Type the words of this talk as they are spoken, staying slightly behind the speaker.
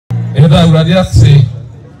Eda uradia se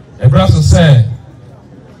ebra so say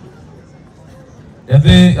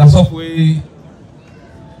ede asofwe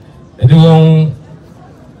ede won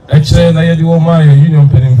eche na yede won ma union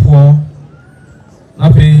penimfo na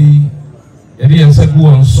pe ede yense gu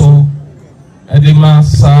won so ede ma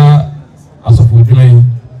sa asofwe dwumen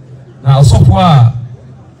na asofo a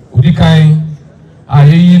odikan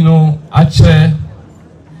ayeyi no ache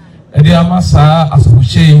ede amasa asofo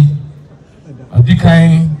shey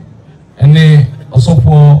odikan ene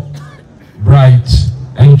osofo bright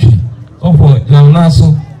Antwi osofo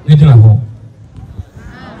Gyinyase ejina ho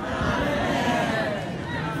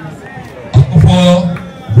osofo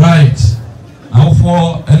bright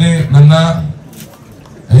awofo ene nana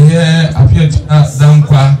eye afiatina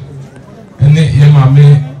dankwa ene ye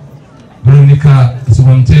mame Veronica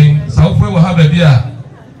Simonte sawofo wo ha ba bia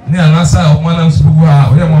ne anasa o manam subugu ha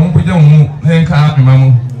o ye mo mpogya mu na enka amema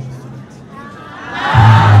mu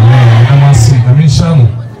Amishano,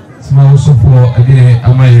 small support again.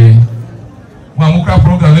 Amaye, Mamuka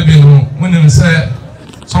program, maybe when you say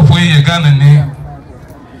so for a gun and name,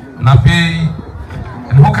 Nape,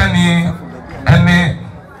 and Hokani, and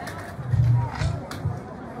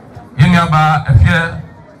Yanyaba, a fear,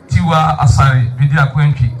 Tiwa, Asari, Vidia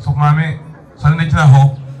Quenki, so Mame, Sunday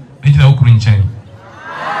Ho, Digital Green Chain.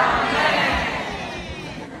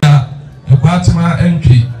 A Batima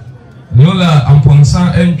entry. Lola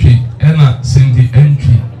Amponsa Antwi ena Cindy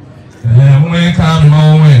Antwi mwe ka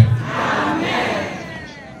no we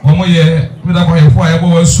omo ye me da kwa yefo ayebo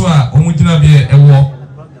wasu a omo gina be ewo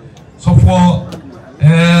sofo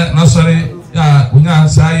na sori ya onya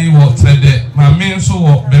sai wo trede ma me nso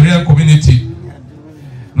wo burial community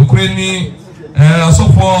nokure ni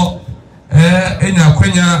sofo enya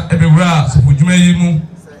kwanya ebewura sofo dwuma yi mu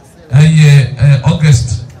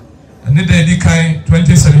August ne da di kan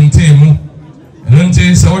 2017 mu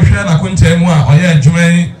nti se wo hwe na konta mu a oya adwuma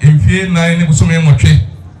mfie 9 ne busome nwotwe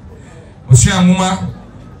osua nwoma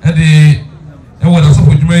de ewo da so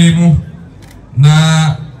adwuma yi mu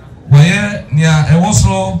na waye nia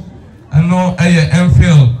ewosro ano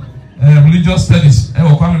MPhil religious studies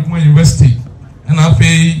ewo Kwame University na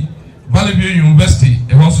afei Valley University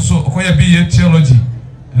ewo so okoya BA theology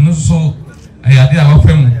eno so ayade a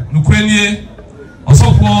wafam nukranie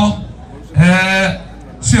osofo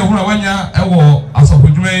si ehura wanya ewo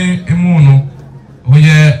asopodwumen emu no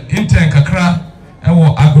oye intern kakra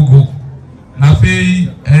ewo agogo na fei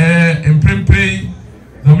emprempre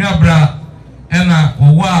domi abra ena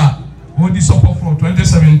owo a odi support for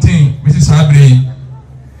 2017 Mrs. Abrey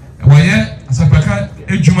waye asapaka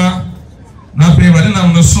ejuma na fei wade na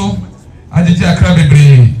no so ajeje akra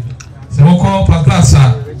bebre se woko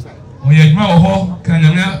patlasa oye ejuma oho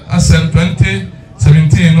kanyamia asem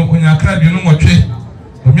 2017 no onya akra bi no nwotwe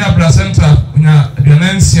omi abra center onya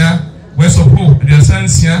aduanansia we sopo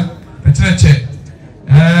aduanansia petereche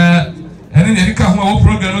ene ne dika ho a wo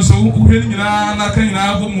program no so uhwe ni nyina na kan nyina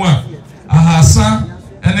abomu a ahasa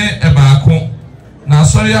ene ebaako na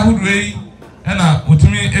asori ahudwei ena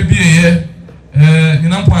otumi ebieye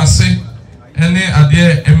nyina mpo ase ene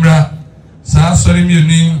ade emra sa asori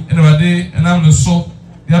mieni ene wade enam no so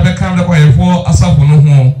ya beka mda kwa yefo asafo no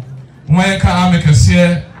ho mwaye ka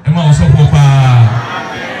amekese ema osopo pa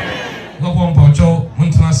osopo mpacho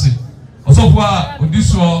muntanase osopo a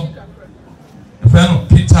odiso efeno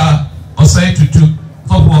Peter osai tutu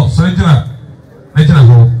osopo sorigina legina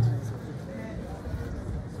ho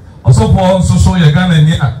osopo soso ye Ghana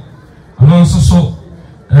ni a ono soso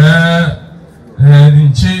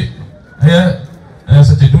ninchi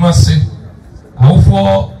Gyinyase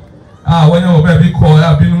awofo a wanya oba bi ko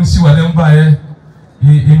ya binum si wale mbaye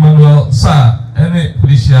Emmanuel sa ene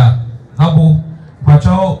Felicia abo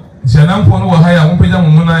pacho sianamfo no wa haya mpega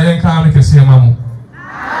mumuna yenka amekese mamu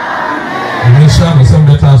amen insha Allah some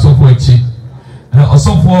better asofo echi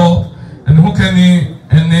osofo ene hokani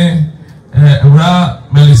ene ura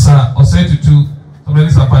Melissa osetutu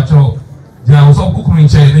Melissa pacho ja osofo kukumi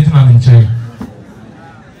nche ne juna nche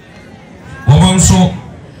omonso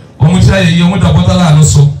omucha ye omuda botala no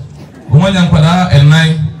so omanya nkwada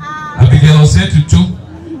enai Abigail osetutu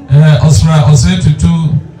Osra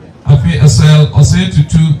osetutu afi SL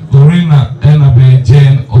osetutu Lorena Enabe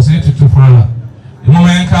Jane osetutu Frala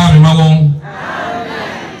imomen ka me mawon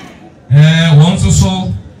won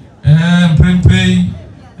so mprempre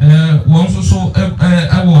won so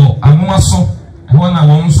ewo amoma so wona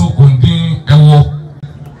won so ondin ewo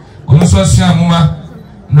won so asia amoma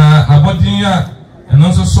na abodin a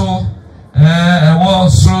eno so ewo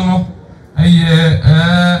soro no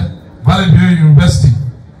Valley University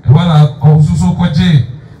wana osusu koje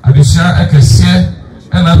adesha ekese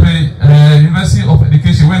and University of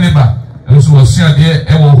Education whenever and so was there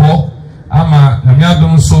ever ama na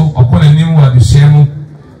miadom so okona nim wa dehyiamu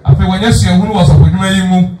afi wanyasua hunu was opodwuma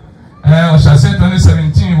yimu o shase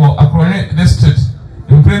 2017 wo Akronye district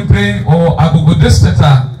impre o Agogo district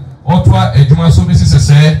a otwa adwuma so bisi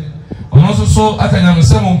sese ono so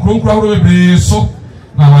atanyamsem nkronkro ahoro bebre so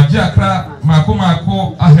na waje akra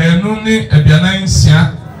mako ahenu ni abianan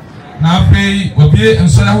sia na afi obie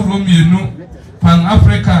nsori ahoro mienu Pan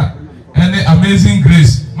Africa and Amazing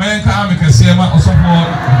Grace mayenka amikase ma osofo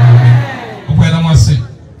Mase,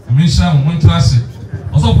 Misha Muntrasi.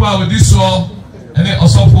 Also, for this so and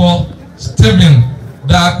also for Stephen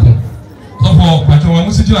Daku. So for Patoa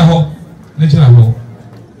Musicila Ho, Nature Ho.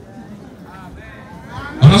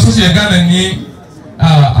 And also, see a gun and ye,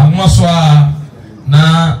 Amaswa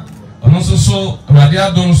na, and also so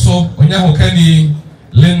Radia Donso, Onyaho Kenny,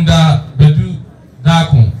 Linda Bedu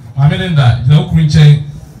Daku, Mamelinda, no Quinchain,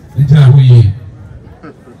 Nature Ho ye.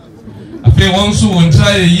 I feel one so and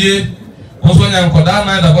try a year. Also, young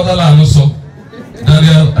Kodana, the Bodala, also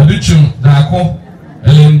Daniel Abichum, Dako,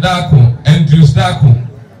 Ellen Dako, Andrews Dako,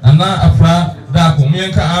 and now Afra Dako,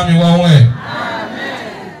 Mianka Army one way.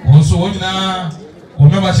 Also, now,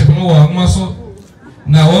 remember, Chipano, Muscle.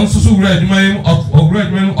 Now, once to graduate of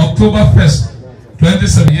graduate October 1st,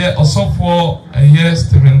 27 years, also for a year,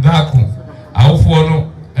 Stephen Dako, our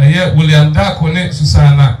follow a year, William Dako, next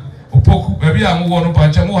Susana, Opoku, maybe I'm one of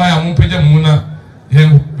Pachamo, I am Muna.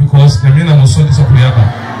 Because the men are so disappointed.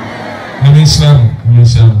 I mean, Islam.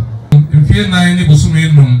 If you're 9, you so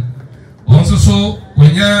mean, also so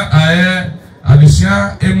when you are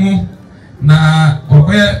Alicia Emu na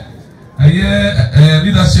Ope a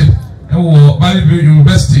leadership at Valley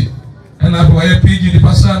University, and I pay PG the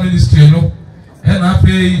pastoral ministry, and I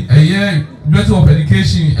pay a year better of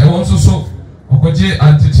education, and also so Okoje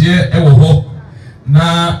Antwi ewo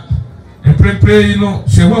na pray no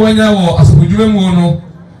she wanya wo asopodwuma mu no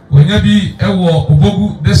wanya bi ewo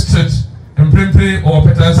Obogu district pray or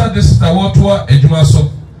Petansa district awotoa adwuma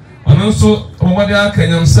so ono so omode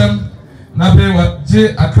akanyamsem na be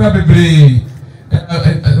waje akra bebre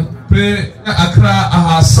pray akra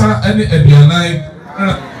ahasa ene aduanan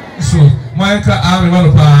so manka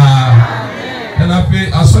amemano pa na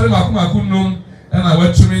pe asori makumakunum na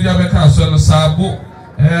watumi dia beka asori no sabo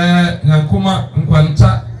nyankoma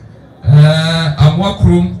nkwanta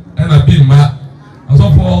Amwakrum and a bima. Also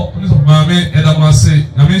for this of Mame and Amase,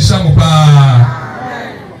 Namisha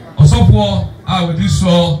Mupa. Also for our this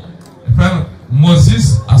so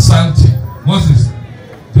Moses Asante. Moses,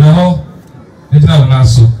 you know, it's now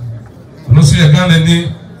Naso. No see a gun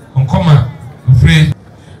any on comma, free.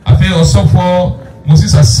 I feel also for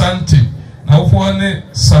Moses Asante. Now for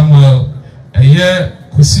Samuel, a year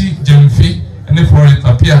Kusi Jemfi, and the for it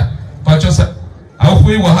appear. But just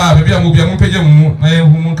we will have maybe I'm moving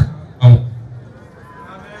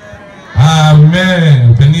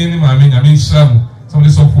Amen. Penini, Mammy, I mean, some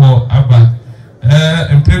of for Abba.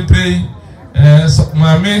 And pray,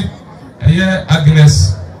 Mammy,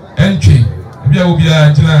 Agnes, Antwi. Maybe I will be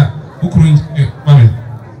a Jina Ukun, Mammy.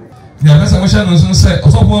 The other Samosan said,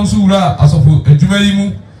 also one Sura, as of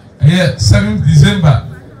Jumaimu, 7th December,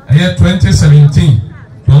 2017.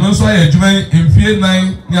 Also, I joined in fear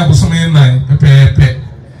 9 near Bosome 9, Pepe,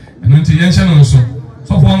 and into Yanshan also.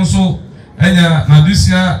 So, also, Anya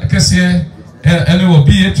Nadisia, Cassia, and it will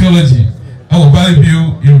be a theology, our Valley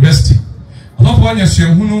University. A lot of one years,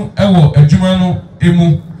 Hunu, Ewo, a Jumano,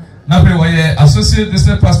 Emu, Nape, Associate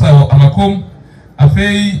District Pastor of Amakom, a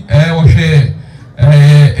Fay,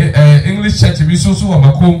 English Church, Bisosu,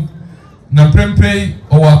 Amakom, Nampre,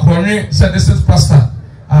 or Kwame, said District Pastor.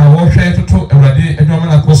 I share to talk already a German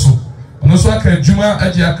apostle. And also, I can Juma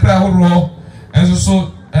at Yakra Horo, and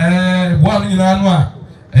so 1 in Anwa,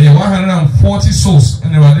 140 souls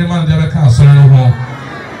in the Rademan Devaka, so no more.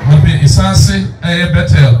 Maybe Isansi, a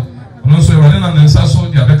better, and also Radan and Sasso,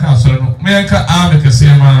 Yabeka, so no. Meanka Amika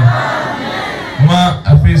Sema. Ma,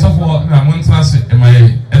 a piece of war, Namuntrasi, and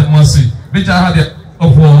my Edmonsi, which I had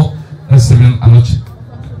of war, a seven Anokye.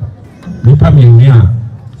 Mipamia,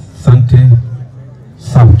 Sante.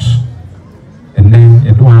 South, and then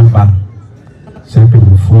a door back. Some people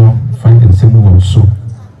before finding some also,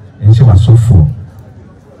 and she was so full.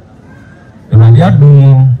 And I had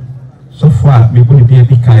no so far, we could be a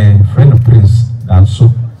big friend of Prince, and so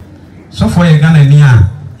far, you're gonna near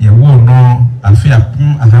your war no, I fear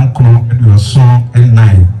a handcrow and your song and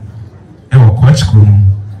 9. Ever quite room,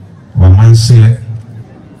 one man say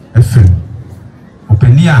a film.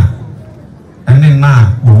 Openia, and then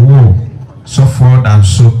now, war. So far than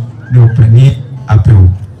so, the opening appeal,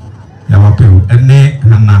 Yamapel, and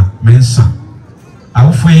Hana Mensah,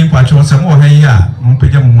 awufo pacho se mo heya mo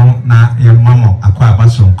peja mo na ye mamo akwa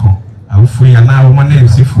abasonko awufo ya na wo na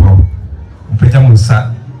esifo mo peja mo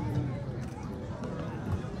sa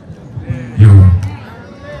yo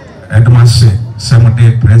edumase se mo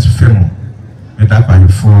de prince femo meda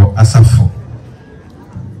panfo asafo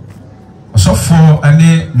osofo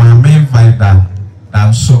ani maame vaida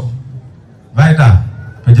danso vaida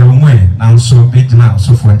peja mo na nso bejina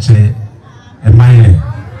osofo nche emaye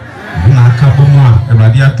na akabomu a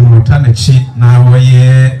Ewrade atumota na chi na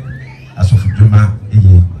woye asofuduma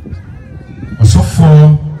eyi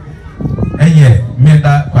osofo eye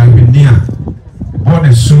meda kwabenia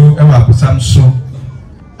bode so ewa akusam so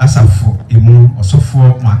asafo emu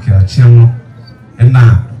osofo makiachi no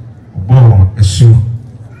na obo esu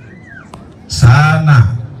sana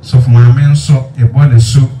sofo maame nso ebode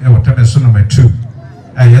so ewotebe so number 2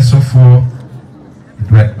 aye sofo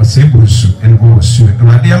Osebusu and go su.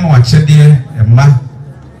 Ewrade ama wachede emma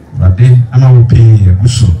Ewrade ama wopi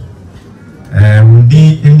egusu.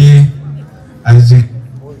 Wundi ene Isaac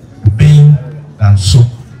Bin danso.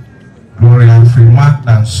 Gloria Frima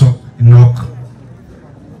danso. NOGH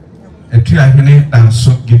Etuahene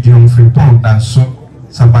danso. Gideon Fripon danso.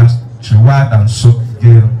 Sabat Chiwa danso.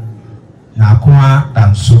 Gil Nakwa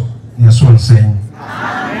danso. Nyeso nsen.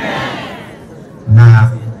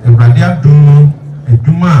 Na Ewrade adumu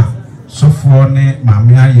eduma sofo ne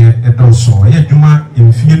maame aye edoso ye eduma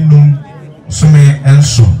emfie num some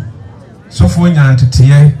enso sofo nya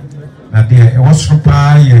ntete na de e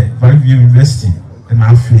wosropa ye Valley University na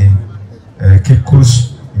afie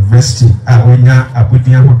Kekos University a onya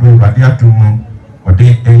abodin ahodo Ewrade adumu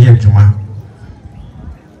ode eye eduma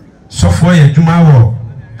sofo ye eduma wo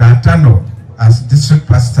Dantano as district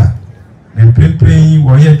pastor na pempen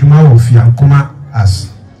wo ye eduma wo Fiankoma as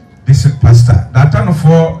district pastor Dantano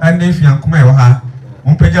for and if Yankuma ha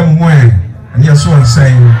umpeja mwe and yes one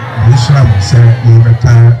saying Islam say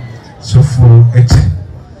better so for eche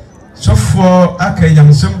so for aka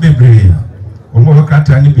yamsem bebre omo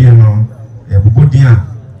kata ni bi no e bubodia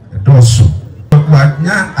e doso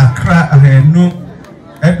wanya akra ahenu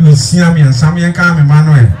edu siam yansam yanka me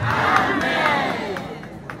manoe amen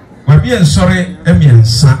wabi ensore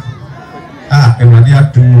emiensa Ewrade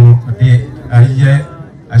atumu de aye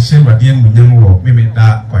Ewrade munyam wo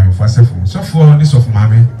memeda kwanfo asefo so for this of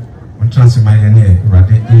mame on transfer ye ne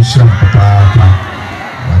Ewrade insham papa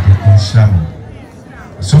Ewrade insham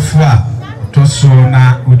so for to so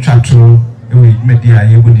na otwato ewe media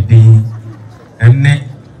ye bodi den enne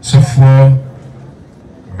so for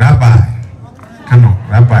rabbi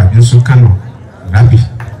bi so kano rabbi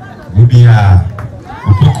bibia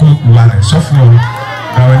opoku wale so for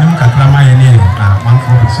bawenim kakrama ye ne na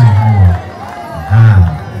manfo se ho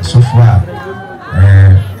so far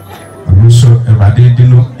so Ewrade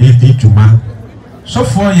dino edi tuma so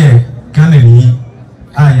for ye kanani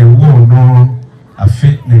aye wo no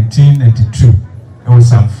afi 1992 e was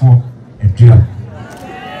samfo edua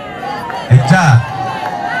eja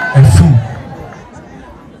efum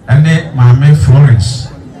ene maame Florence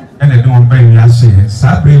ene de won ban yase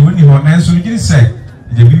sabre woni ho na so giri se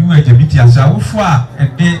je bi wu je biti asa wo fo a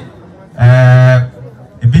ede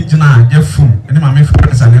ebijina jefum ene maame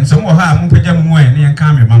Florence anem se mo ha mo peja mu e ne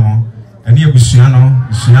yanka me mamo ene ebusua no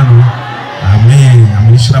amen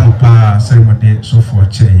amishira mo pa se mo de so fo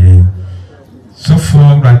cheye so for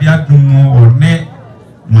Ewrade adumu one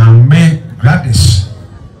maame Gladys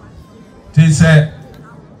ti se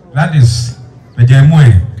Gladys peja mu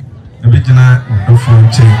e ebijina odofo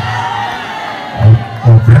nche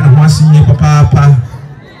o brand ho asinye papa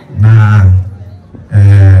na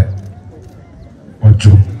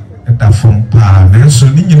ojo eta fom pa nenso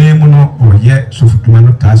ni nyine mu no oye sofutuma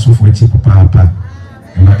no ta sofu echi papa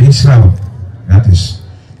Ewrade shirawo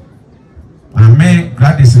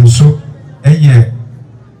Gladys nso eye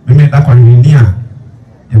me da kwaninia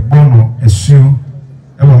e bono esu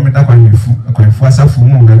ewo me da kwanifu asafu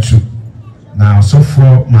mu ngachu na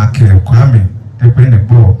sofo make Kwame tekwe ne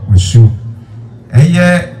bo osu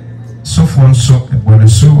eye sofo nso e bono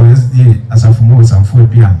su S.D.A asafu mu sanfo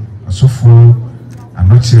bia sofo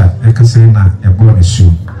Anokye ekase na e bo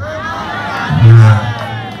osu na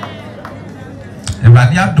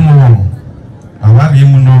Ewrade adumo awari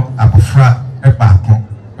mu no abofra e baako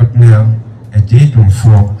otnel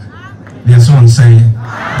ejedumfo leson say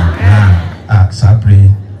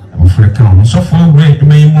sabre abofra kan so for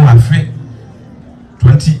we mu afi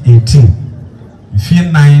 2018 ifi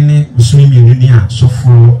 9 ni usumi mienu a so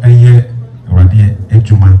for eye Ewrade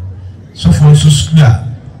ejuma so for so school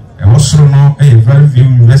e wosoro no Valley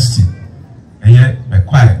University eye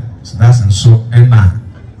bekwai so that's so na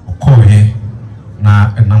okoye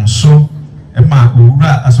na enam so Emma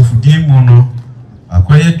Ura Asofudie Mono,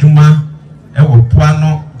 Akwaye Juma, Ewo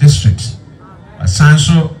Puano District.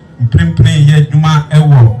 Asanso, Mprimpri Ye Juma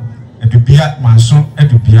Ewo, Edubia, Manson,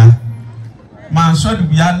 Edubia. Manson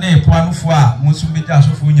Edubia ne Puano Fua, Musubita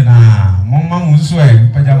Sofuina, Mama Musue,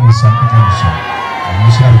 Pajamusa, Pajamusa,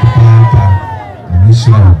 Musa Papa,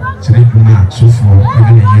 Musula, Treduma, Sofo,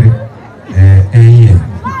 Eye.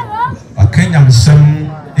 A Kenyam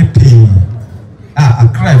Sem Epi. A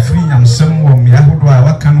cry free and some woman, Yahuda,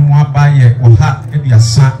 what can one buy it or hat, maybe a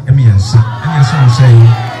son, and son, and son say,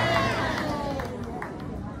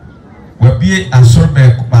 will be a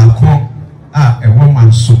sorbet balcon, a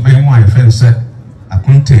woman so may wife and said, a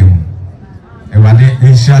contain. And what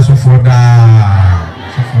they shall so for the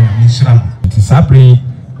Mishram. It is happy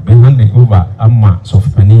behind the over a mass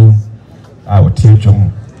of penny, our teacher.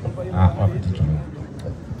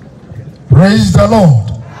 Praise the Lord.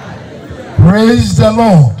 Praise the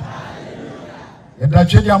Lord.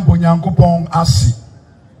 Edachediam Bunyankupon asi.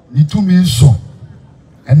 Nitumi so.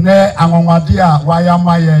 Ene angonwadia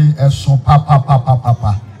wayamaye eso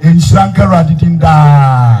papa. Enshranka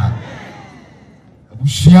radidinda.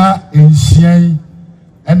 Bushia ensien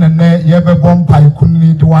enene yebebom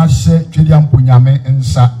paikunni dwase chediam bunyame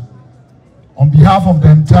ensa. On behalf of the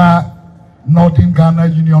entire Northern Ghana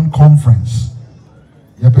Union Conference,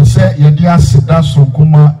 yepese yedia sida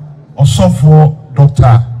sonkuma Osofo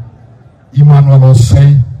Dr. Emmanuel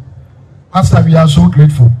Osei. Pastor, we are so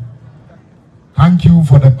grateful. Thank you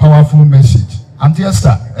for the powerful message. And yes,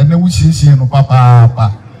 sir, and then we see no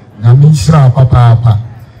papa, Namisra papa,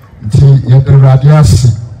 until the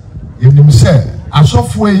radiasi. In him say,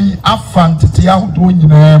 Asofwe Afantiti Ahudu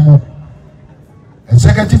Nemo,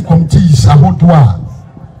 executive committees Ahudua,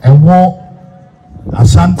 and war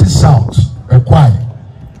Asante South, required,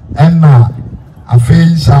 and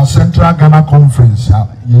affairs our Central Ghana Conference,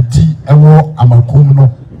 Yeti Ewo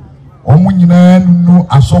Amakumno, Omunina no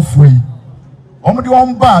Asofwe,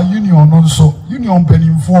 Omdiomba Union also, Union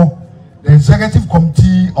Beninfo, the Executive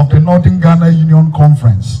Committee of the Northern Ghana Union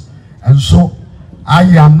Conference, and so I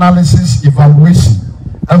analysis evaluation,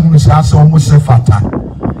 and we say almost a fata.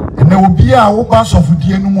 And there will be a obas of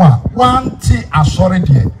Dienua, one tea assorted,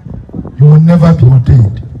 you will never be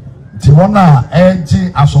ordained. Tiwana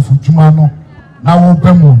Eji as of Jumano. Na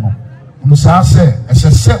obemono musa se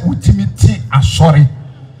esese utimiti asori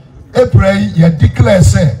April ye declare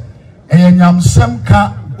say enyamsem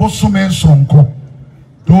ka bosume sonko.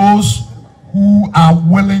 Those who are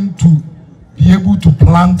willing to be able to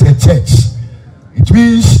plant a church, it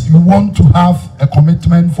means you want to have a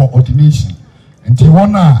commitment for ordination. And you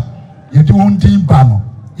wanna ye do one thing bano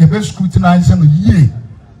ye be scrutinizing ye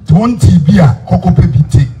don't be a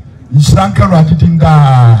kokopebite Ishranka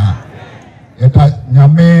radidinda Eta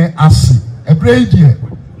nyame asi ebreidie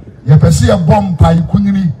yepesi ye bom pai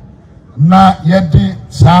kuniri na yede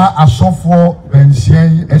sa asofo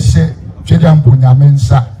bensien ehye twediam nyame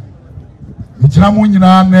nsa ngyina mu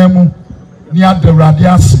nyina nemu ni adawrade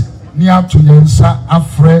asi ni ato yensa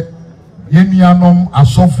afre yenuanom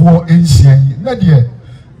asofo ensien na de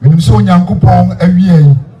menim se onyankopon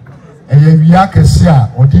awie eye wia kese a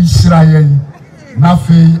odi hira yen na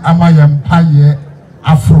fe amayem paye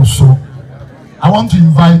afroso. I want to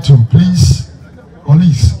invite you, please,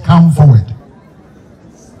 police, come forward.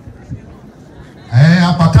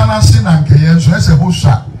 Apatana sinanke yenso ese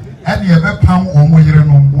hosha ene ebe pam omo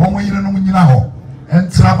yirenom nyina ho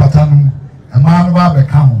entra patanum ema no ba be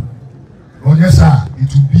kam. Oh yes sir,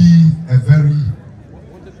 it will be a very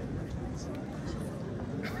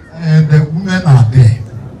the women are there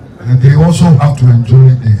and they also have to enjoy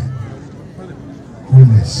their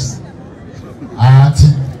coolness.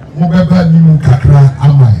 Mobeba nimu kakra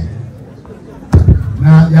amai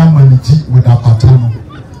na yamaniti with apatano.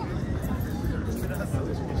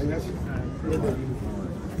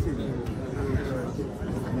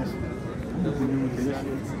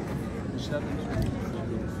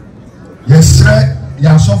 Yes sir,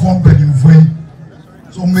 ya so from Benifwe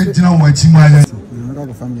so medina watima ya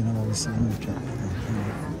family na wasi mucha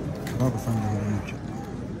baba family na mucha.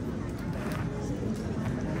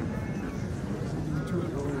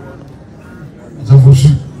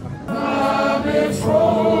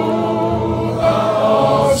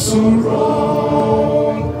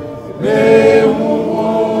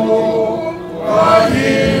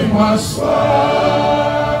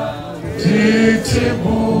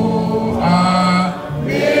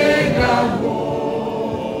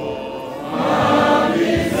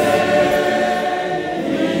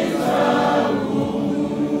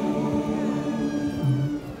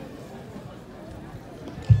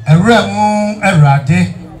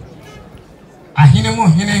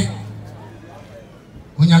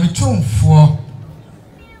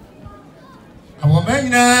 Our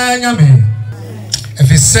man Yame. If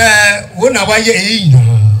it's say, when I was in,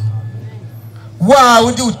 what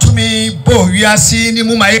would you to me, Bo? We are seeing the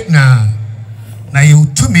Mumaikna. Now you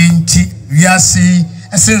to me, we are seeing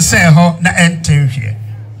a sincere ho na Antwi.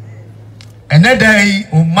 Another day,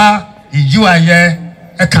 Oma, you are here,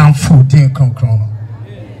 a camp food in Concron.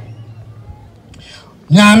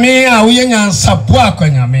 Nyame, I will yan sapua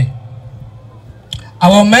Nyame.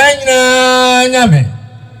 Our man Nyame.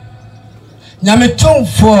 Nyame tum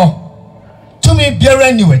for. To me,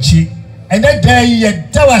 beer new chi, and that day ye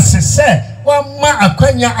was a say, one ma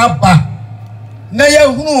aquanya abba.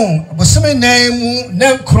 Naya who was some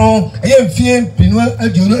name crown, a young fiend, Pinua, a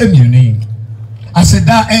juno immune. I said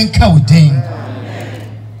that ain't cowding.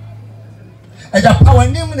 And the power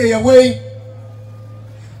name lay away.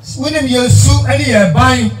 Swinning your suit and ye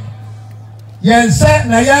buying. Yen sat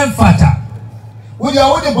Nayan Fata. Would you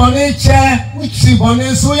order bonnet chair, which she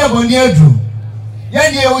bonnet so ya bonnet drew?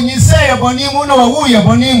 Yadi when you say a bonimu no woo ya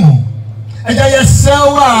bonimu. And I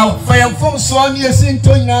sell out for your phone swan years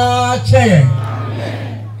into na chair.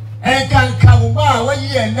 And can come by what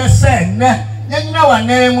ye and say, then know a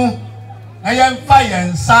name. I am fire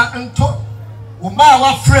and sa and to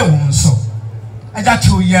Uma friend so. I got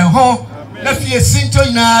 2 years home, left ye sinto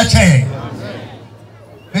na chair.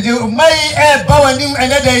 But you may add bowanim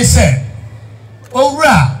another day say, oh,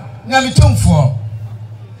 ra, Namitum for.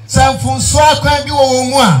 San Francois can be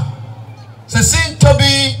one. Saint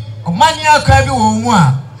Toby, or Mania can be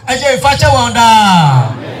one. I say, Facha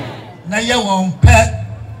Wanda. Naya won't pet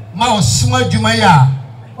Mouse Summa Jumaya,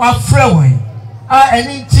 or Frewing.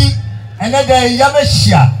 Any tea, another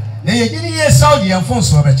Yabashia. They didn't hear Saudi and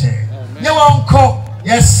Fonso Bache. You won't call,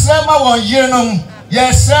 yes, Sama won Yenum,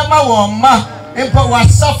 yes, Sama won Ma, Emperor was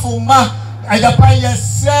Safu Ma, and the Paya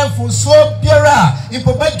Self for so Pira, in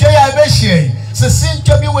Popajaya Beshe. Se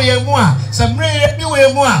sinto bi we yemua se mre bi we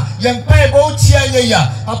yemua yempa e bo tia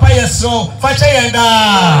yeya papa yeso facha yenda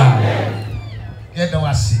yeda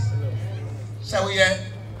wase se we ye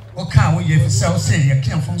o kan we ye se o se ye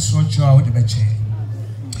kan fon so chwa wo de be che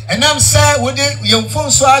enam se wo de yemfon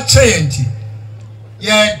so a che yenti ye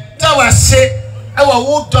da wase e wo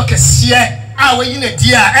wo dokese a we yina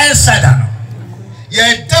di a ensada no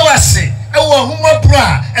ye da wase e wo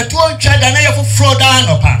humobra e to ntwa da na ye foforo da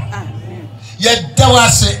no pa Yet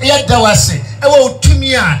dawase, ewo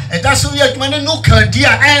tumia, and that's who yet when no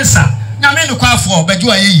cardia answer. Now, men look for, but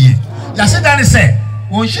you are ye. That's it, that is said.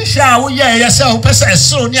 When she shall, yeah, yourself, person,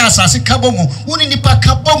 so near Sassy Kabomu, who nipa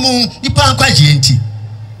Kabomu, nipa quagienti.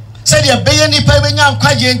 Said your bay nipa when you are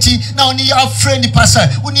quagienti, now near our friend passer,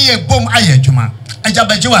 who near bomb ayajuma. And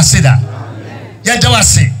Jabajua said that. Yet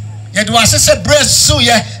dawase. Yet was a breast so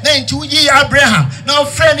ye, then 2 years Abraham. Now,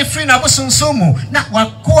 friendly friend, I was on Somo. Not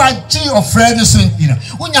what quite G or friend is in dinner.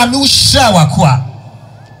 When you lose shower qua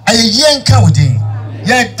a young cowding.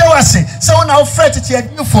 Yet, there was it. So now, fretted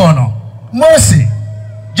yet you for no. Mercy,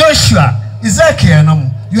 Joshua, Ezekiel,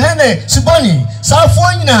 you had a Suboni,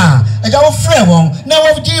 Southfornia, and our friend won't.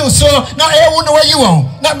 Now, of you, so now I won't know where you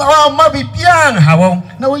won't. Not my maybe piano, how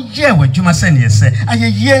no, yeah, what you must send you say, a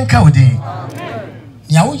young cowding.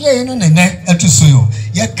 Yawu ye no nene etuso yo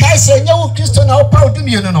ye kai se nyawo Kristo na opa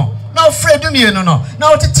odumie no na ofre dumie no na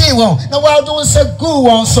otete won na wa do se gu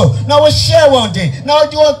won so na wo share won dey na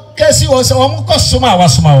odi wo kasi won se won ko soma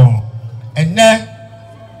wasoma won enne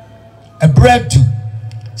a bread to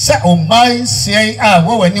se o man sei a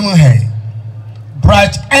wo wanim he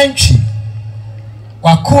bright Antwi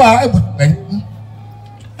wakoa ebutu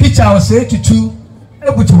Peter was say to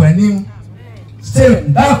ebutu wanim still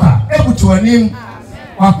daka ebutu wanim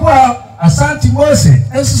Wakua Asanti Mose,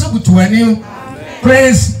 and so to any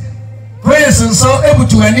praise and so able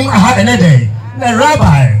to any another day. The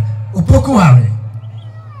rabbi, Upokuari,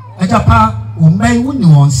 a japa, who may win you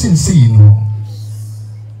on since you know.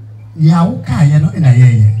 Yauka, you know, in a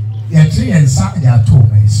year, your 3 and Saturday are 2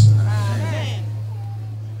 ways.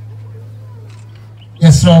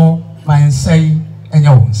 Yes, so my say, and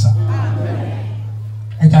your own son.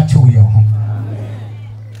 And that 2 year home.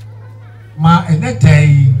 Ma ene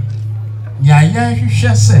day nyaya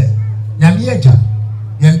hwehwe se nyame agya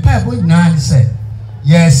ye mpa bo nyina se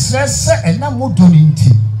ye srese ena modoni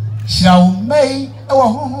nti hirawo mai e wo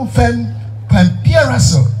honhom fam pampira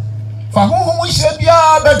so fa honhom hye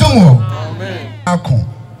bia bedomo amen akon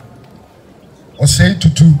o say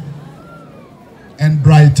tutu and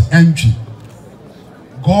bright Antwi,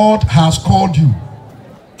 God has called you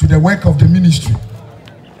to the work of the ministry,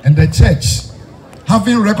 and the church,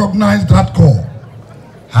 having recognized that call,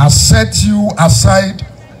 has set you aside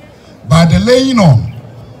by the laying on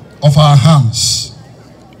of our hands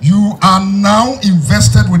You are now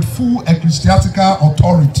invested with full ecclesiastical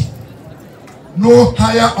authority. No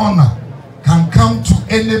higher honor can come to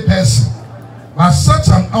any person, but such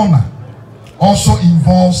an honor also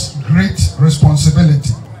involves great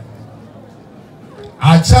responsibility.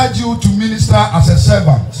 I charge you to minister as a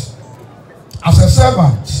servant. As a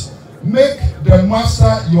servant, make the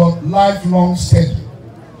master your lifelong study.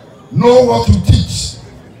 Know what to teach,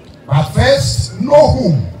 but first know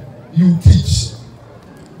whom you teach.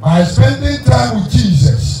 By spending time with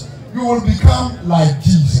Jesus, you will become like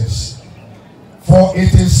Jesus. For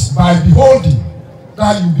it is by beholding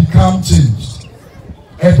that you become changed.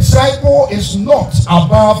 A disciple is not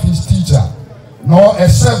above his teacher, nor a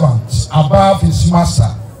servant above his master.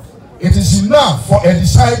 It is enough for a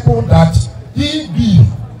disciple that he be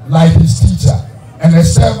like his teacher, and a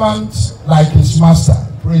servant like his master.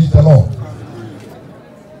 Praise the Lord.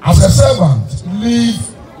 As a servant, live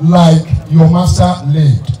like your master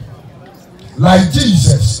lived. Like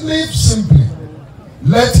Jesus, live simply.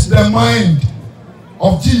 Let the mind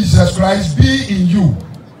of Jesus Christ be in you,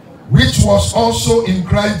 which was also in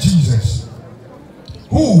Christ Jesus,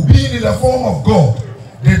 who, being in the form of God,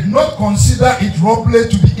 did not consider it robbery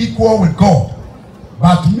to be equal with God,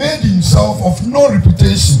 but made himself of no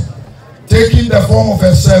reputation, taking the form of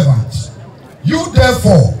a servant. You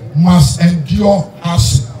therefore must endure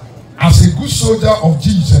hardship as a good soldier of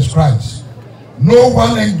Jesus Christ. No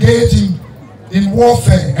one engaged in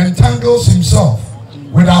warfare entangles himself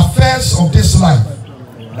with affairs of this life,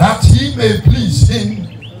 that he may please him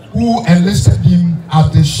who enlisted him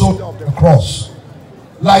at the shoulder of the cross.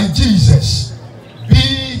 Like Jesus,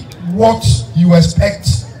 be what you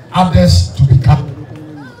expect others to become.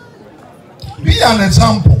 Be an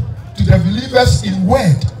example to the believers in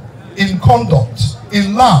word, in conduct,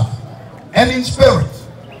 in love, and in spirit,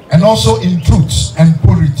 and also in truth and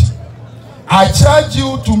purity. I charge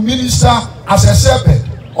you to minister as a shepherd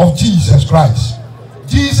of Jesus Christ.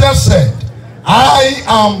 Jesus said, I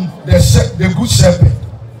am the good shepherd.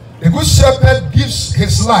 The good shepherd gives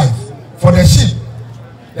his life for the sheep.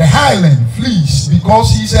 The hireling flees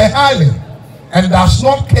because he is a hireling and does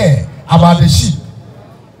not care about the sheep.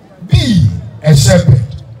 Be a shepherd,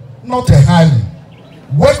 not a hireling.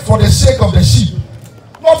 Work for the sake of the sheep,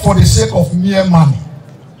 not for the sake of mere money.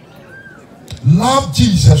 Love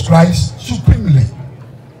Jesus Christ supremely,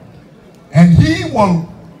 and he will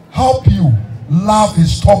help you love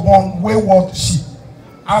his stubborn, wayward sheep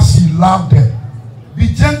as he loved them. Be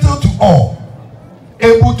gentle to all,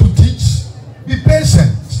 able to teach, be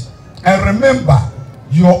patient, and remember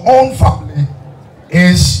your own family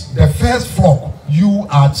is the first flock you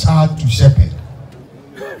are charged to shepherd.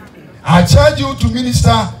 I charge you to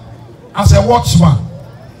minister as a watchman.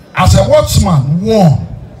 As a watchman, warn.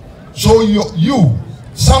 So you,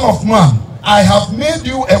 son of man, I have made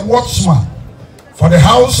you a watchman for the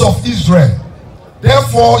house of Israel.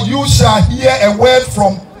 Therefore you shall hear a word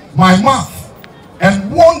from my mouth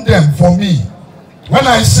and warn them for me. When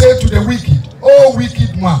I say to the wicked, O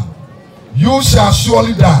wicked man, you shall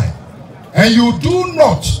surely die, and you do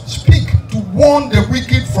not speak to warn the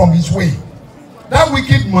wicked from his way, that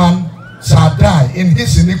wicked man shall die in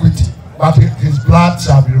his iniquity, but his blood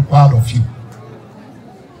shall be required of you.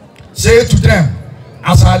 Say to them,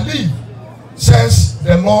 as I live, says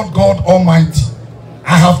the Lord God Almighty,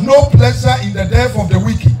 I have no pleasure in the death of the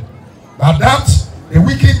wicked, but that the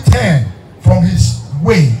wicked turn from his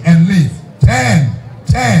way and live.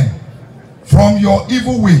 Turn from your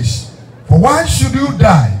evil ways. For why should you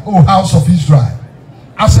die, O house of Israel?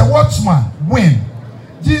 As a watchman, win.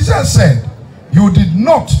 Jesus said, you did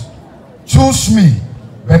not choose me,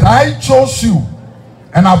 but I chose you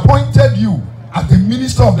and appointed you as the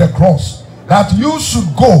minister of the cross, that you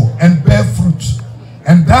should go and bear fruit,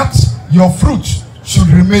 and that your fruit should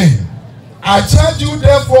remain. I charge you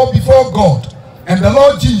therefore before God and the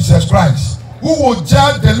Lord Jesus Christ, who will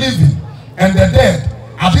judge the living and the dead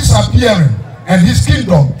at his appearing and his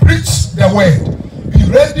kingdom. Preach the word. Be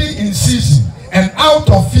ready in season and out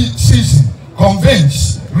of season.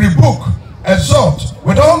 Convince, rebuke, exhort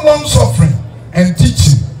with all long suffering and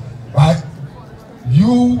teaching. But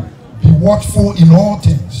you be watchful in all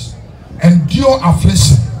things. Endure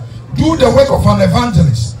affliction. Do the work of an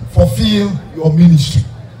evangelist. Fulfill your ministry.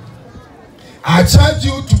 I charge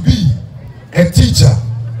you to be a teacher.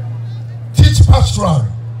 Teach pastorally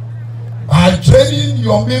by training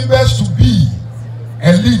your members to be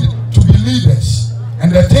leaders.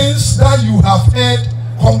 And the things that you have heard,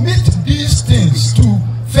 commit these things to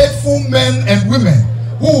faithful men and women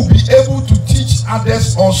who will be able to teach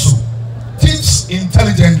others also. Teach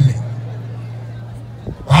intelligently.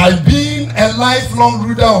 By being a lifelong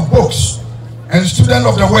reader of books and student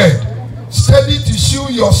of the word, study to show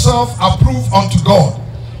yourself approved unto God,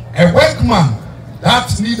 a workman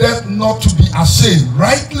that needed not to be ashamed,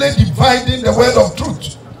 rightly dividing the word of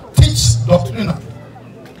truth. Teach doctrine.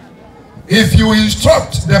 If you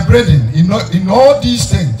instruct the brethren in all these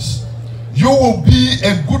things, you will be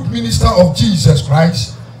a good minister of Jesus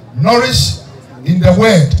Christ, nourished in the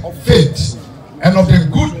word of faith and of the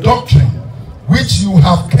good doctrine which you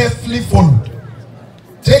have carefully followed.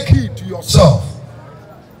 Take heed to yourself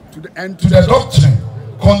and to the doctrine.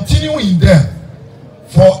 Continue in them,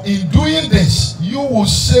 for in doing this you will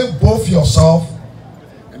save both yourself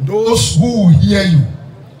and those who will hear you.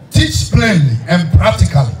 Teach plainly and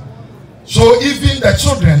practically, so even the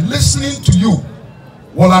children listening to you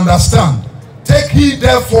will understand. Take heed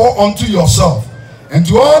therefore unto yourself and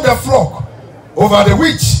to all the flock over the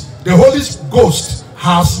which the Holy Ghost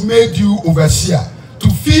has made you overseer, to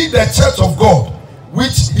feed the church of God,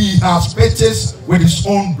 which he has purchased with his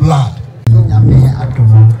own blood.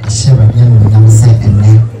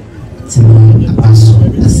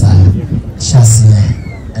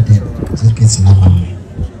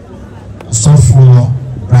 So for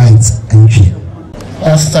bright Antwi.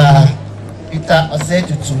 Pastor Peter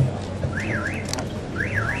Osetutu.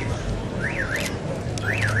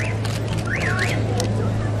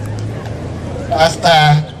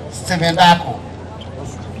 Pastor Stephen Dako.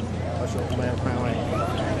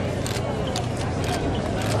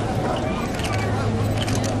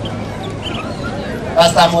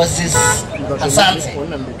 Pastor Moses Asante.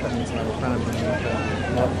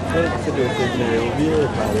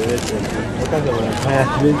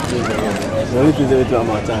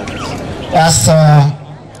 Pastor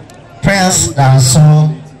Prince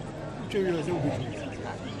Danso.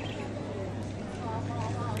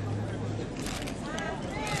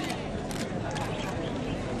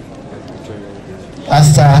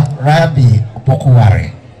 Pastor Rabbi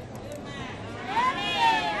Opokuware.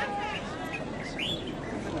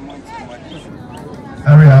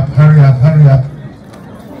 Hurry up, hurry up, hurry up.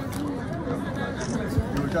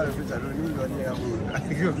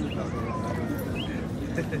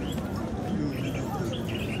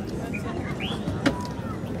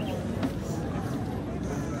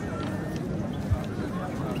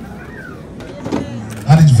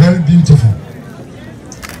 That is very beautiful.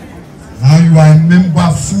 Now you are a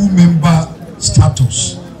member, full member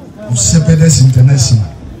status of S.D.A. International.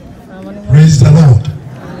 Praise the Lord.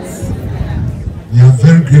 We are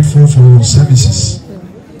very grateful for your services.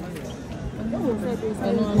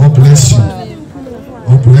 God bless you.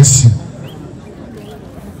 God bless you.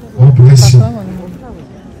 God bless you.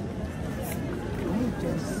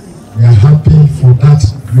 We are happy for that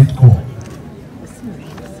great call.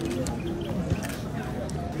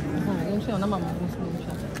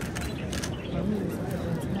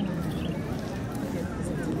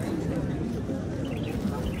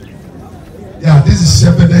 Yeah, this is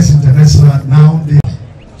S.D.A. International. Now the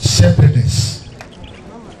S.D.A.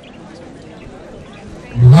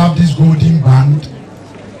 You have this golden band,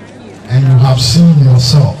 and you have seen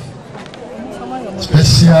yourself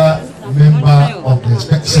special member of the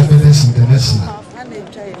S.D.A. International.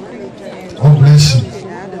 God bless you.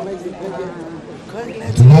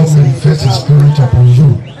 The Lord will manifest His Spirit upon you,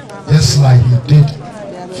 just like He did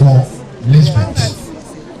for Elizabeth.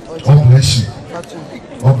 God bless you.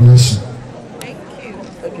 God bless you.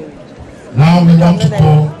 Now we want to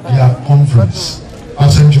call their conference.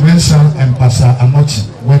 Pastor Mensah and Pastor Anokye,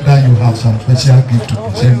 whether you have some special gift to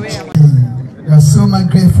present. We are so much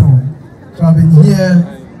grateful to have been here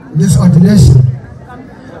in this ordination.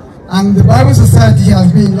 And the Bible Society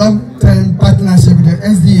has been in long-term partnership with the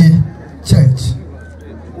S.D.A. Church.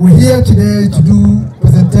 We're here today to do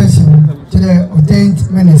presentation to the ordained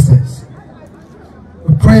ministers.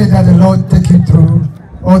 We pray that the Lord take you through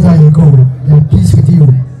all that you go. Be at peace with you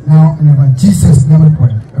now and ever. Jesus' name we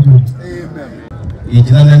pray. Amen. On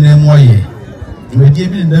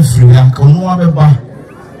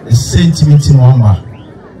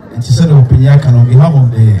behalf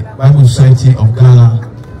of the Bible Society of Ghana,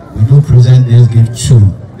 we do present this gift to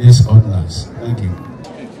this ordinance. Thank you.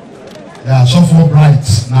 Yeah, so for bright.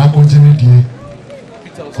 Now continue there.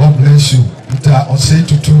 God bless you. Peter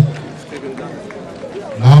Osetutu.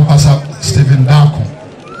 Now Pastor Stephen Dako.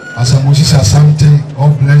 Pastor Moses Asante.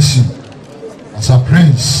 God bless you. Pastor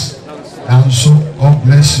Prince Danso. God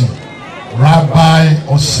bless you. Rabbi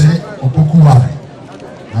Ose Opokuware.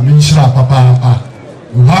 Aminshra Papa.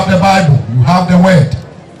 You have the Bible. You have the word.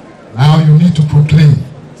 Now you need to proclaim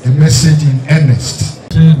a message in earnest.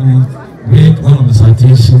 Read one of the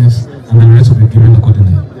citations and the rest will be given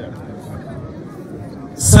accordingly.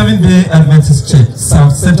 Seventh-day Adventist Church,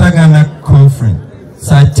 South Central Ghana Conference,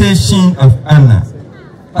 citation of Anna,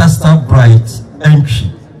 Pastor Bright,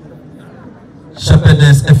 Antwi,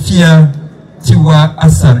 Shepherdess Efia Tiwa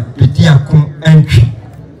Asar Bediakun Antwi,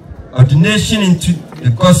 ordination into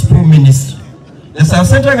the gospel ministry. The South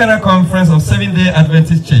Central Ghana Conference of Seventh-day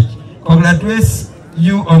Adventist Church congratulates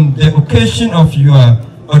you on the occasion of your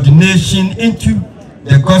ordination into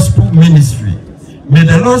the gospel ministry. May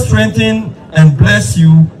the Lord strengthen and bless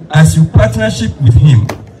you as you partnership with him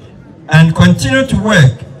and continue to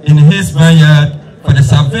work in his vineyard for the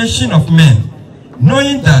salvation of men,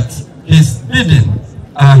 knowing that his bidding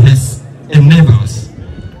are his enablers.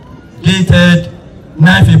 Dated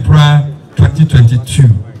 9th April 2022.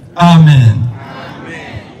 Amen.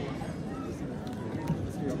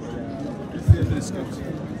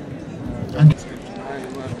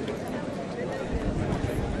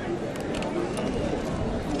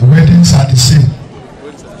 The weddings are the same.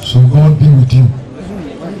 So God be with you.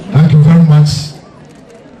 Thank you very much.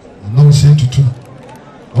 I'm not saying to two.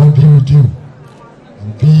 God be with you.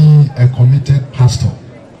 And be a committed pastor.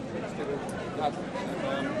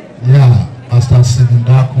 Yeah, Pastor S.D.A.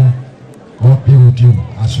 God be with you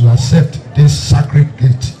as you accept this sacred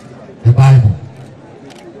gift, the Bible.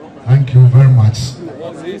 Thank you very much.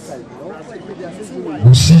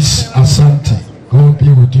 Moses Asante, God be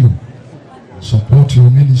with you. Support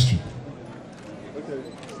your ministry.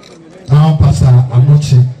 Now Pastor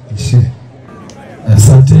Anokye is here. A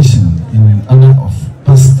citation in honor of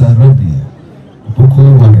Pastor Rabbi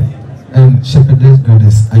Boakye and Shepherdess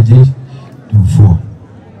Goddess Ajay Dufo.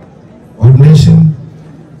 Ordination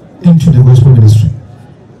into the gospel ministry.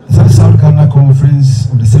 The South Ghana Conference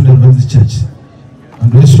of the Seventh-day Adventist Church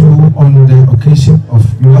and bless you on the occasion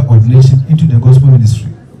of your ordination into the gospel ministry.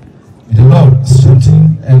 May the Lord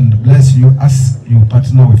strengthen and bless you as you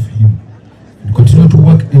partner with him and continue to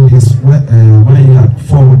work in his vineyard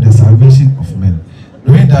for the salvation of men,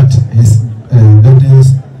 knowing that his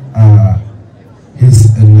burdens are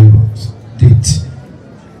his enablers. Date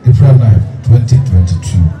April 9,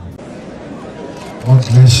 2022. God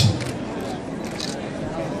bless you.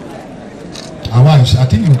 Our wives, I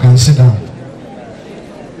think you can sit down.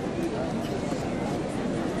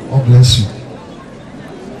 God bless you.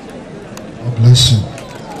 God bless you.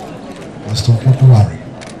 Pastor Kofi.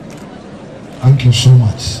 Thank you so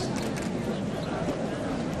much.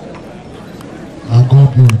 And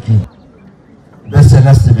God be with you. Blessed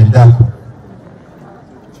S.D.A.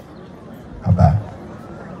 Abba.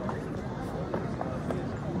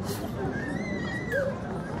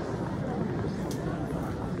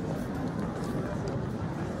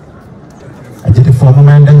 I did it for a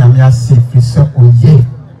moment and I'm just saying, so, oh, yeah.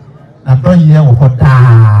 I don't hear what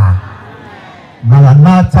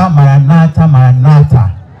Maranatha, Maranatha,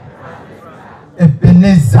 Maranatha.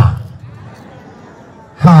 Ebenezer.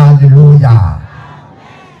 Hallelujah.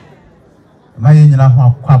 My in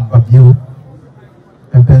a quab of you.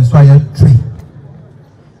 And Penswaya tree.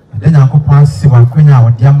 Then I could pass one queen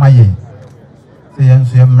out, dear my say, and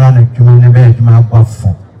so I'm running to my bed, my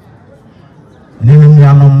waffle. Living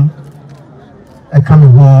Yanum, I come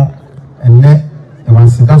home and let the one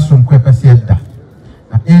sit down from Quepasieta.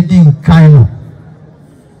 Aiding Kaino.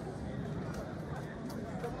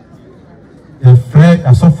 The Fred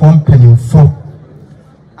as a form penny for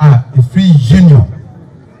a free junior.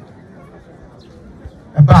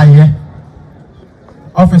 A buyer,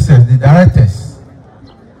 officers, the directors,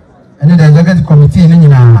 and the executive committee in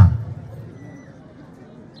Nana.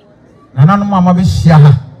 Nana Mama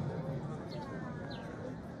Bishaha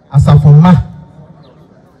as a former.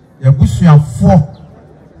 Your bush you four.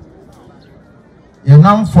 Your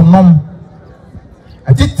name for nom.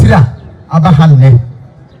 A titra Abahane.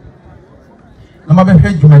 No matter how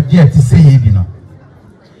you might dear to say, you know.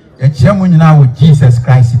 A chairman now with Jesus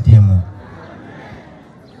Christ.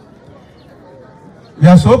 We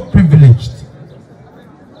are so privileged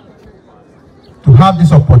to have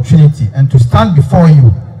this opportunity and to stand before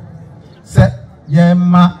you. Say,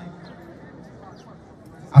 Yema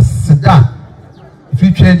S.D.A. If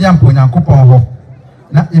you trade them for Yankopo,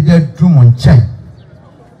 not if they're drum on chain.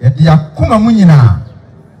 Yet they are Kuma Munina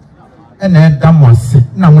and a damn was sick.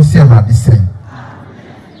 Now we see about the same.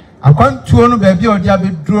 I want to know baby or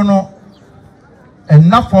Diaby Druno and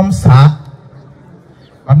not from Sa,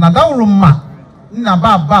 but now room.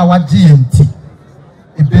 Naba wa GMT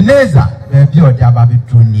Ebenezer baby or Diababi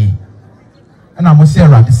Druni and I'm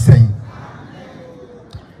Sarah the same.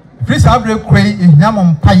 Please have a quay in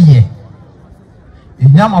Yamon Paye in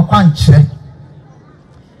Yamaquanche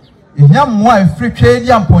in Yam wife free trade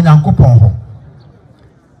yam ponyancoponho.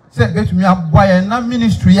 Said get me up by a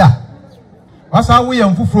ministry. wasa wo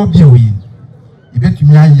yɛn foforo bi oyi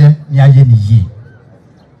ibetumi ayɛ ni ayɛ ni yie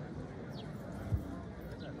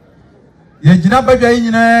yɛgyina badwa yi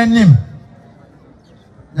nyinaa nim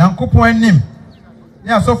Nyankopɔn anim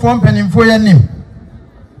ne asɔfo mpanimfo yɛ nim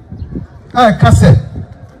ka sɛ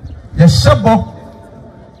yɛhyɛbɔ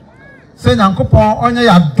sɛ Nyankopɔn ɔnyɛ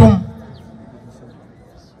yɛadom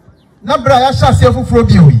na bra yɛahyɛ aseɛ foforo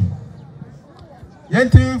bi oyi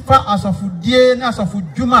yɛntimi fa asɔfodie ne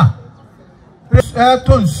asɔfodwuma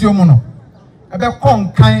to nsuo mu no ɛbɛkɔ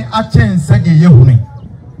nkan akyɛn sɛ deɛ yɛhunu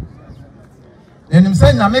ɛnim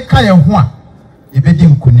sɛ Nyame ka yɛn ho a yɛbɛdi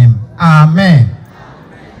nkonim amen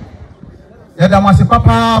yɛda mo ase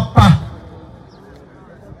papaapa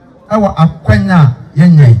ɛwɔ akwanya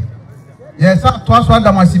yɛnyɛn yɛsa toa so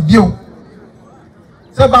ada mo ase bio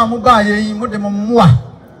sɛ ba mo ba yɛyi mo de mo mmoa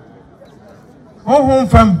honhom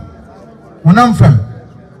fam honam fam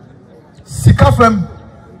sika fam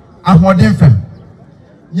ahoɔden fam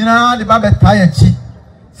nyinaa de ba bɛtaa yɛkyi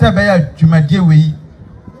sɛ ɛbɛyɛ adwumadie wei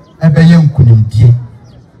ɛbɛyɛ nkonimdie.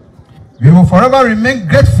 We will forever remain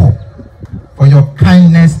grateful for your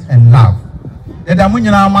kindness and love. Yɛda mo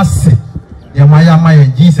nyinaa ma se deɛ mo ayɛ ama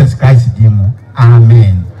yɛn Jesus Christ din mu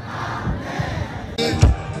amen.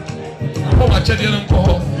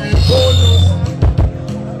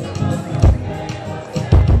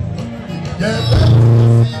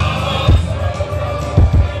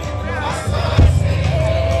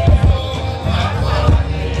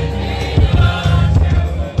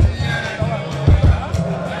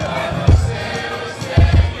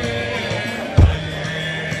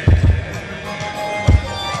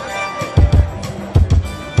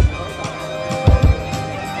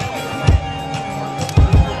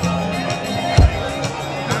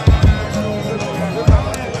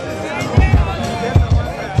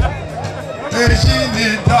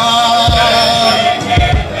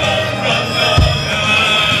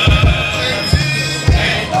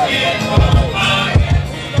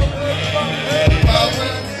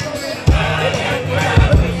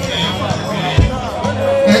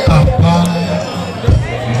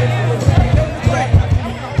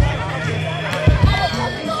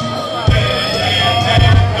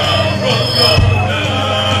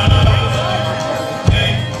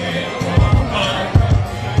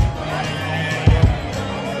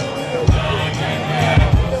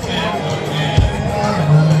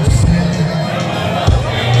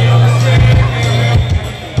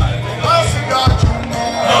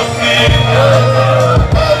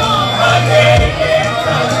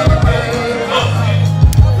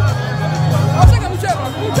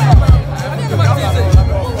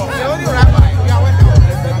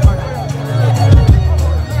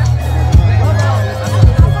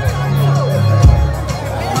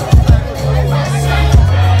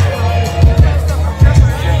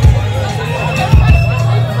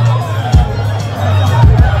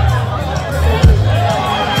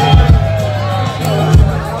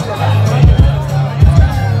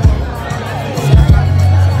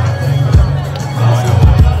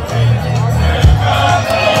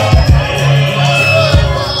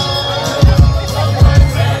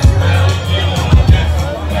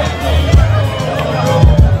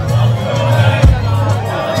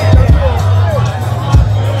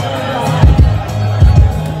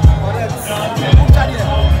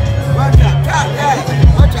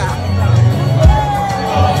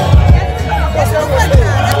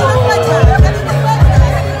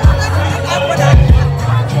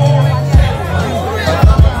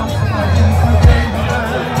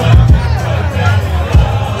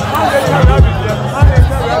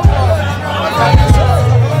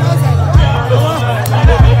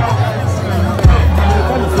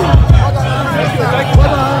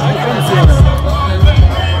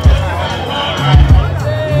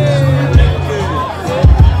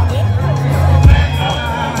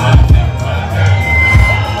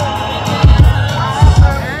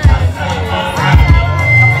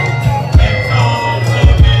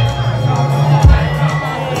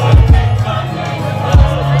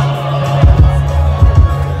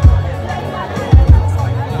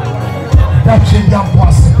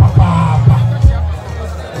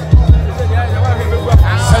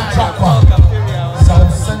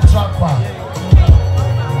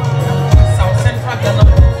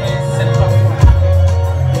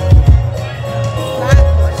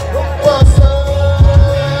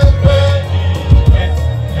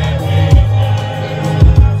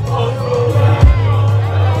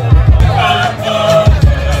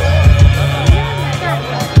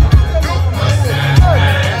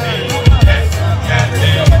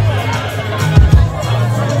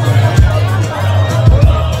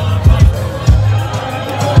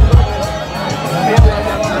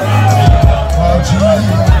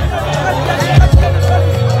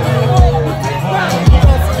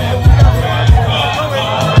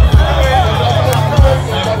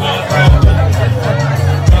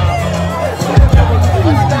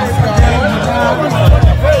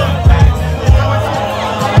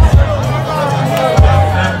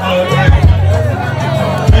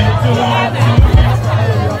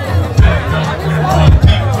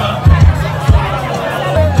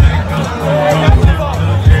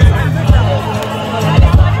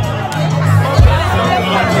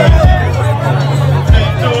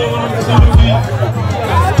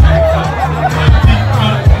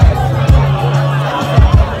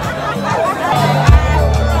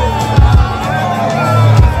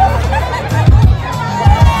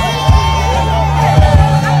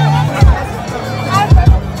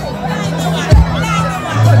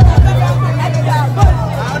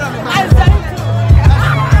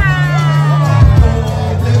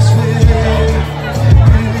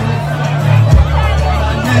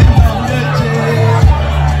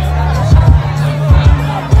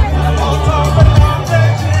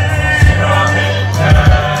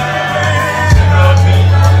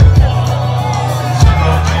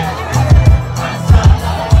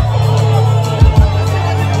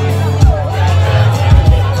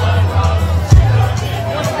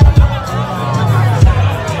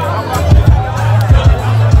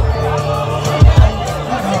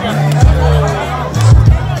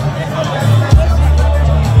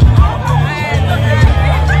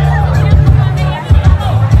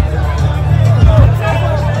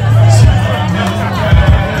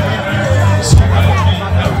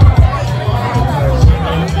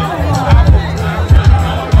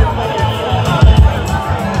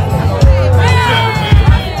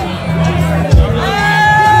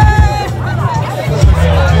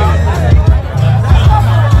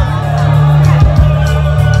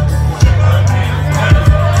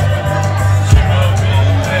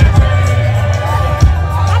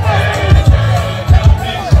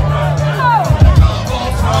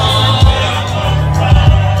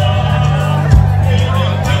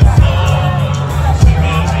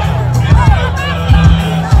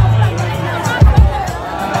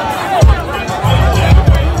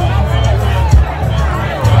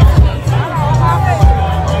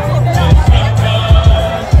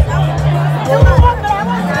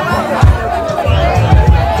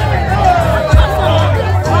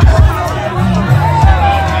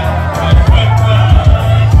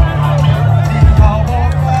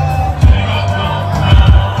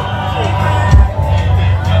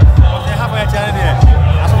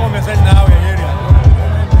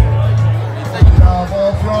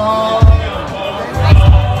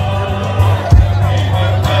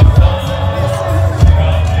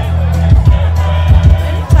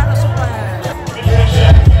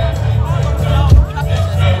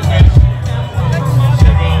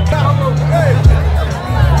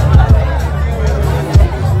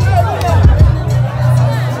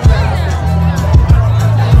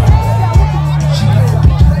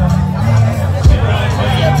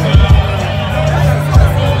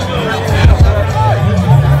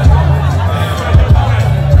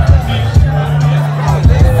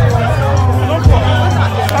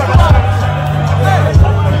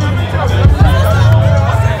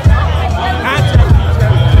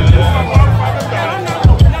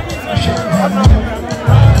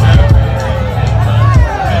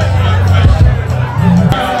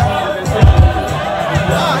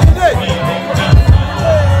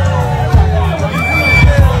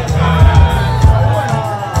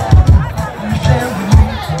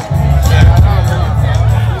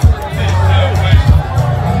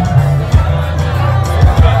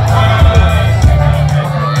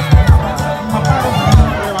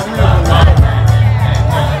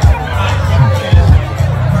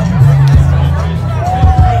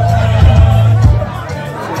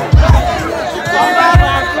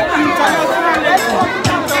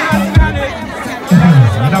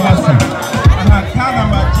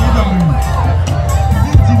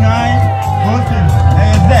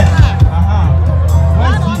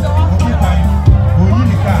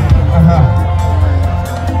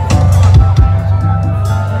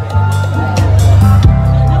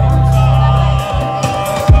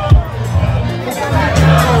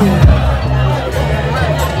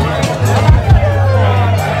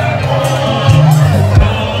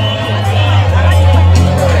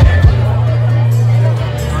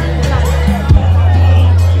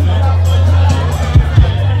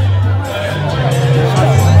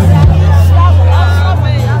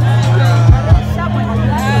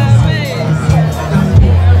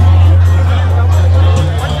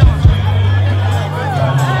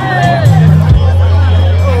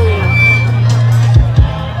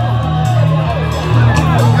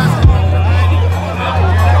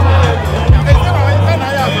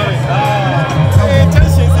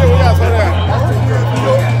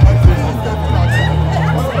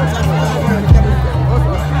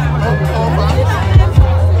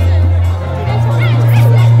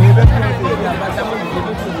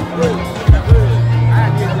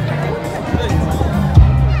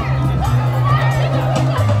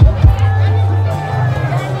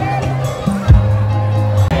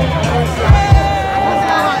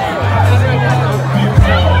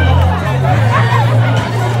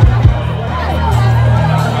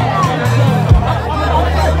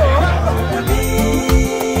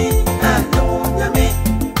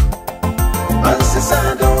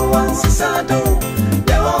 Sisado,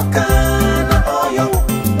 Yokana Oyo,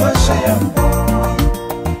 Washayam boy,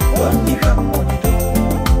 one Nihamodo,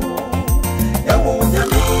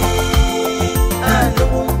 Yamunyami, and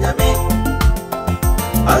Yamunyami,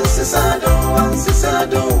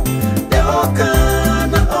 Ansisado,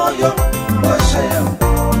 Yokana Oyo, Washayam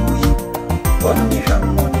boy, one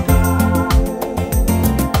Nihamodo.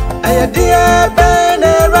 Dear Ben,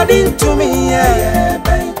 ready to me, yeah,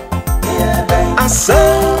 Ben, I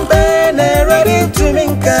sang Ben, ready to me,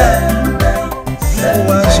 so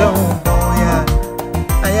I show, boy,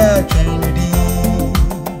 I can't be.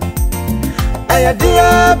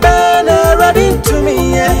 Dear Ben, ready to me,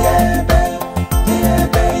 yeah, Ben,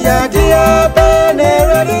 dear Ben,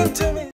 ready to me.